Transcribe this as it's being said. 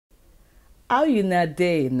How you na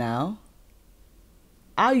day now?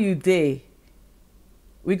 How you day?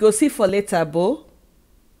 We go see for later, Bo.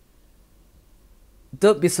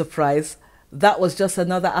 Don't be surprised. That was just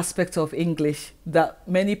another aspect of English that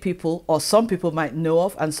many people or some people might know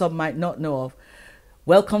of and some might not know of.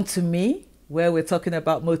 Welcome to me, where we're talking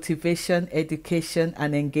about motivation, education,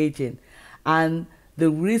 and engaging. And the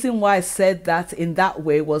reason why I said that in that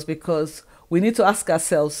way was because we need to ask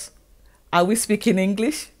ourselves, are we speaking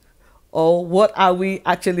English? Or what are we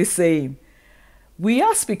actually saying? We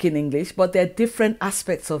are speaking English, but there are different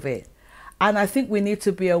aspects of it. And I think we need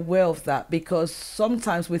to be aware of that, because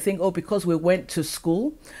sometimes we think, oh, because we went to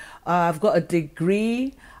school, I've got a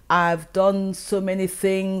degree, I've done so many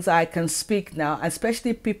things, I can speak now,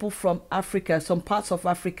 especially people from Africa, some parts of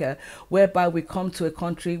Africa, whereby we come to a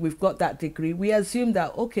country, we've got that degree, we assume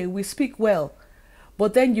that, okay, we speak well.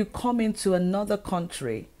 But then you come into another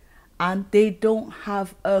country and they don't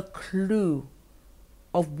have a clue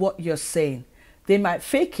of what you're saying. They might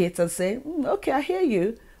fake it and say, okay, I hear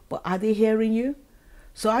you, but are they hearing you?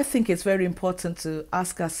 So I think it's very important to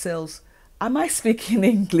ask ourselves, am I speaking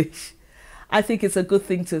English? I think it's a good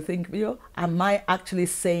thing to think, am I actually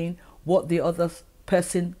saying what the other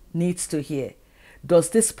person needs to hear? Does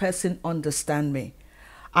this person understand me?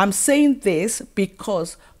 I'm saying this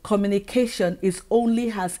because communication is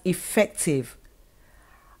only as effective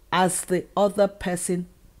as the other person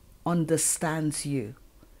understands you.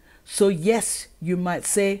 So yes, you might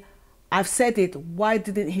say, I've said it, why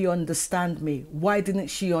didn't he understand me? Why didn't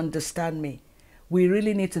she understand me? We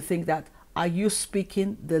really need to think that, are you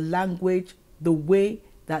speaking the language the way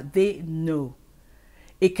that they know?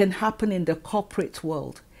 It can happen in the corporate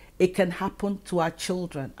world. It can happen to our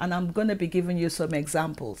children. And I'm going to be giving you some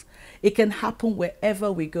examples. It can happen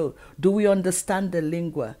wherever we go. Do we understand the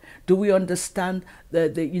lingua? Do we understand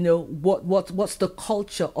what's the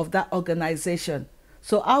culture of that organization?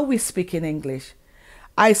 So are we speaking English?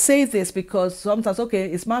 I say this because sometimes,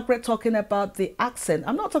 okay, is Margaret talking about the accent?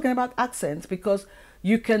 I'm not talking about accents, because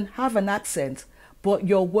you can have an accent, but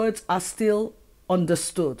your words are still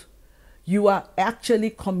understood. You are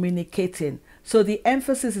actually communicating. So the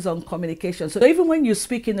emphasis is on communication. So even when you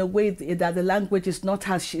speak in a way that the language is not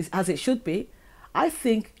as it should be, I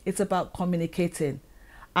think it's about communicating.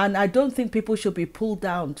 And I don't think people should be pulled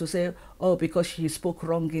down to say, oh, because she spoke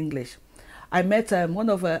wrong English. I met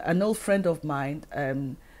an old friend of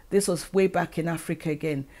mine. This was way back in Africa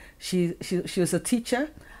again. She was a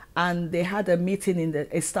teacher, and they had a meeting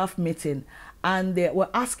a staff meeting, and they were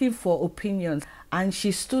asking for opinions. And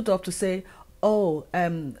she stood up to say, oh,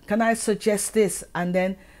 can I suggest this? And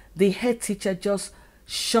then the head teacher just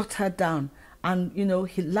shut her down. And,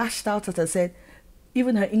 he lashed out at her and said,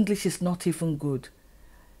 even her English is not even good.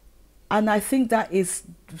 And I think that is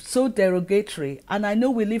so derogatory. And I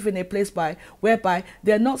know we live in a place whereby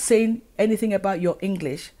they're not saying anything about your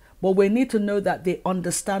English, but we need to know that they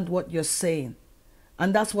understand what you're saying.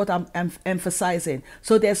 And that's what I'm emphasizing.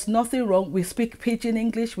 So there's nothing wrong. We speak Pidgin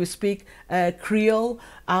English, we speak Creole,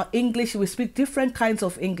 English, we speak different kinds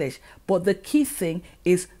of English. But the key thing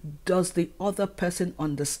is, does the other person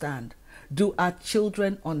understand? Do our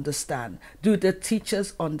children understand? Do the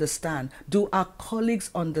teachers understand? Do our colleagues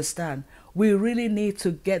understand? We really need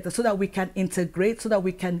to get that so that we can integrate, so that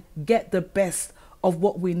we can get the best of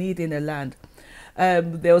what we need in a land.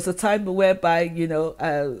 There was a time whereby,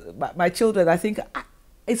 my children, I think,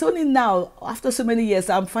 it's only now, after so many years,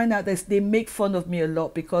 I'm finding out that they make fun of me a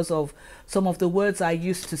lot because of some of the words I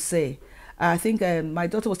used to say. I think my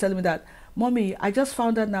daughter was telling me that, Mommy, I just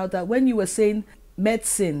found out now that when you were saying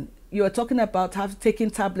medicine, you were talking about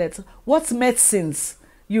taking tablets. What's medicines?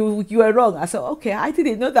 You were wrong. I said, okay, I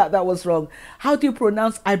didn't know that was wrong. How do you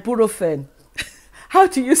pronounce ibuprofen? How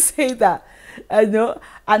do you say that?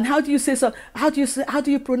 And how do you say so? How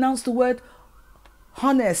do you pronounce the word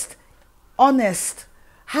honest?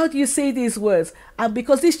 How do you say these words? And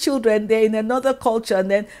because these children, they're in another culture, and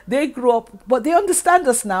then they grew up, but they understand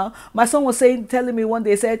us now. My son was telling me one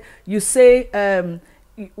day, he said, you say,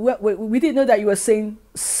 we didn't know that you were saying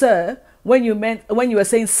sir when you were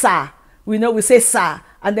saying sir. We know we say sir,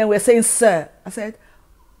 and then we're saying sir. I said,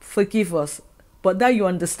 forgive us, but now you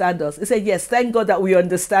understand us. He said, yes, thank God that we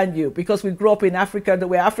understand you, because we grew up in Africa and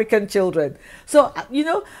we're African children. So,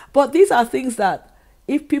 but these are things that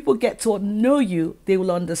if people get to know you, they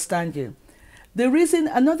will understand you.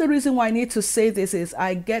 Another reason why I need to say this is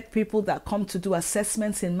I get people that come to do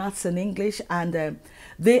assessments in maths and English, and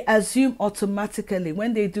they assume automatically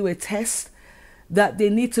when they do a test that they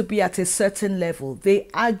need to be at a certain level. They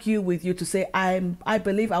argue with you to say, I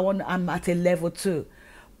believe I'm at a level 2.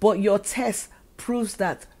 But your test proves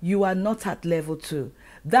that you are not at level 2.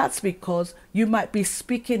 That's because you might be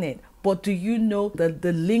speaking it, but do you know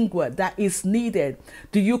the lingua that is needed?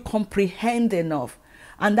 Do you comprehend enough?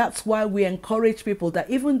 And that's why we encourage people that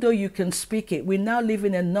even though you can speak it, we now live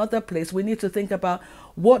in another place. We need to think about,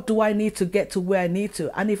 what do I need to get to where I need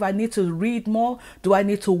to? And if I need to read more, do I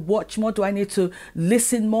need to watch more? Do I need to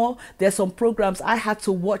listen more? There's some programs I had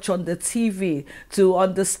to watch on the TV to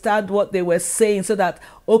understand what they were saying, so that,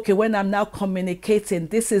 okay, when I'm now communicating,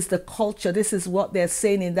 this is the culture, this is what they're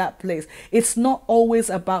saying in that place. It's not always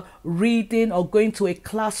about reading or going to a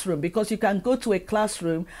classroom, because you can go to a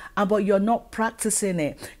classroom, but you're not practicing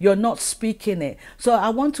it, you're not speaking it. So I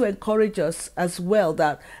want to encourage us as well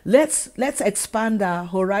that let's expand our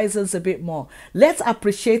horizons a bit more. Let's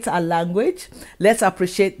appreciate our language. Let's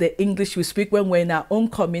appreciate the English we speak when we're in our own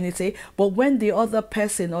community. But when the other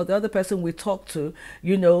person or the other person we talk to,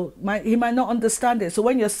 you know, he might not understand it. So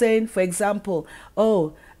when you're saying, for example,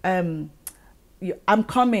 oh, I'm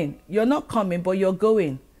coming, you're not coming, but you're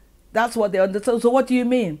going. That's what they understand. So what do you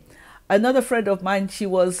mean? Another friend of mine,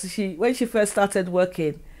 when she first started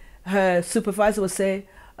working, her supervisor would say,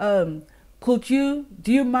 do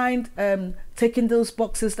you mind taking those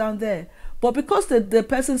boxes down there? But because the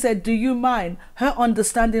person said, do you mind, her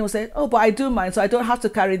understanding was saying, oh, but I do mind, so I don't have to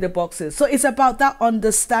carry the boxes. So it's about that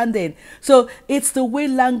understanding. So it's the way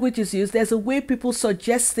language is used. There's a way people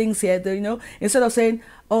suggest things here that, you know, instead of saying,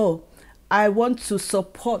 oh, I want to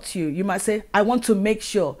support you, you might say, I want to make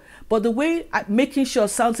sure. But the way making sure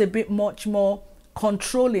sounds a bit much more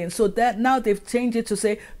controlling. So that now they've changed it to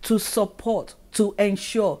say to support, to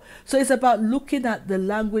ensure. So it's about looking at the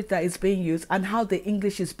language that is being used and how the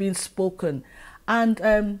English is being spoken.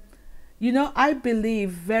 And you know, I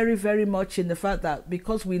believe very, very much in the fact that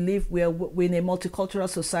because we're in a multicultural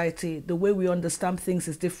society, the way we understand things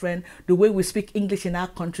is different. The way we speak English in our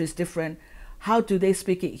country is different. How do they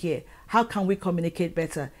speak it here? How can we communicate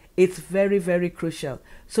better? It's very, very crucial.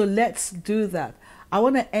 So let's do that. I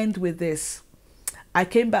want to end with this. I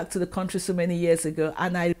came back to the country so many years ago,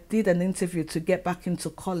 and I did an interview to get back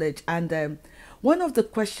into college. And one of the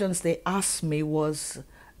questions they asked me was,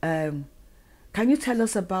 can you tell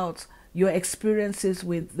us about your experiences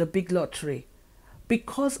with the big lottery?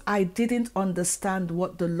 Because I didn't understand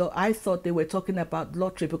what I thought they were talking about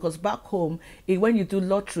lottery, because back home, when you do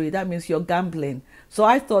lottery, that means you're gambling. So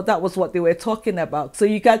I thought that was what they were talking about. So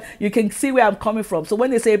you can see where I'm coming from. So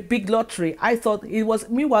when they say big lottery, I thought it was,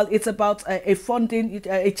 meanwhile, it's about a funding,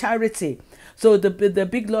 a charity. So the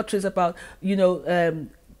big lottery is about, you know,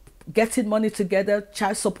 getting money together,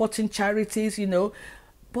 supporting charities, you know.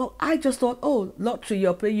 But I just thought, oh, lottery,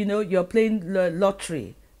 you're playing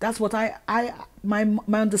lottery. That's what my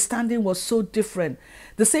understanding was so different.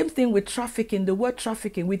 The same thing with trafficking. The word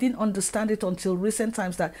trafficking, we didn't understand it until recent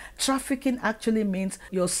times, that trafficking actually means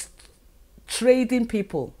you're trading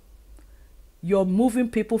people. You're moving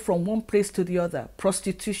people from one place to the other.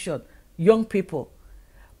 Prostitution, young people.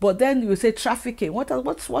 But then you say trafficking.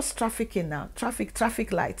 What's trafficking now?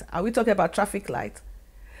 Traffic light. Are we talking about traffic light?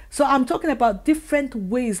 So I'm talking about different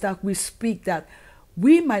ways that we speak that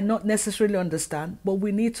we might not necessarily understand, but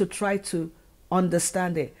we need to try to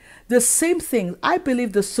understand it. The same thing, I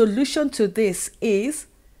believe the solution to this is,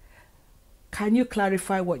 can you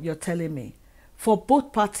clarify what you're telling me? For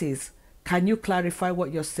both parties, can you clarify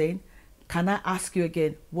what you're saying? Can I ask you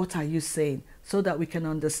again, what are you saying? So that we can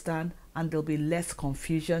understand, and there'll be less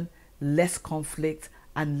confusion, less conflict,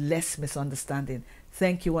 and less misunderstanding.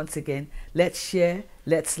 Thank you once again. Let's share,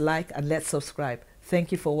 let's like, and let's subscribe.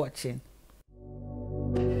 Thank you for watching.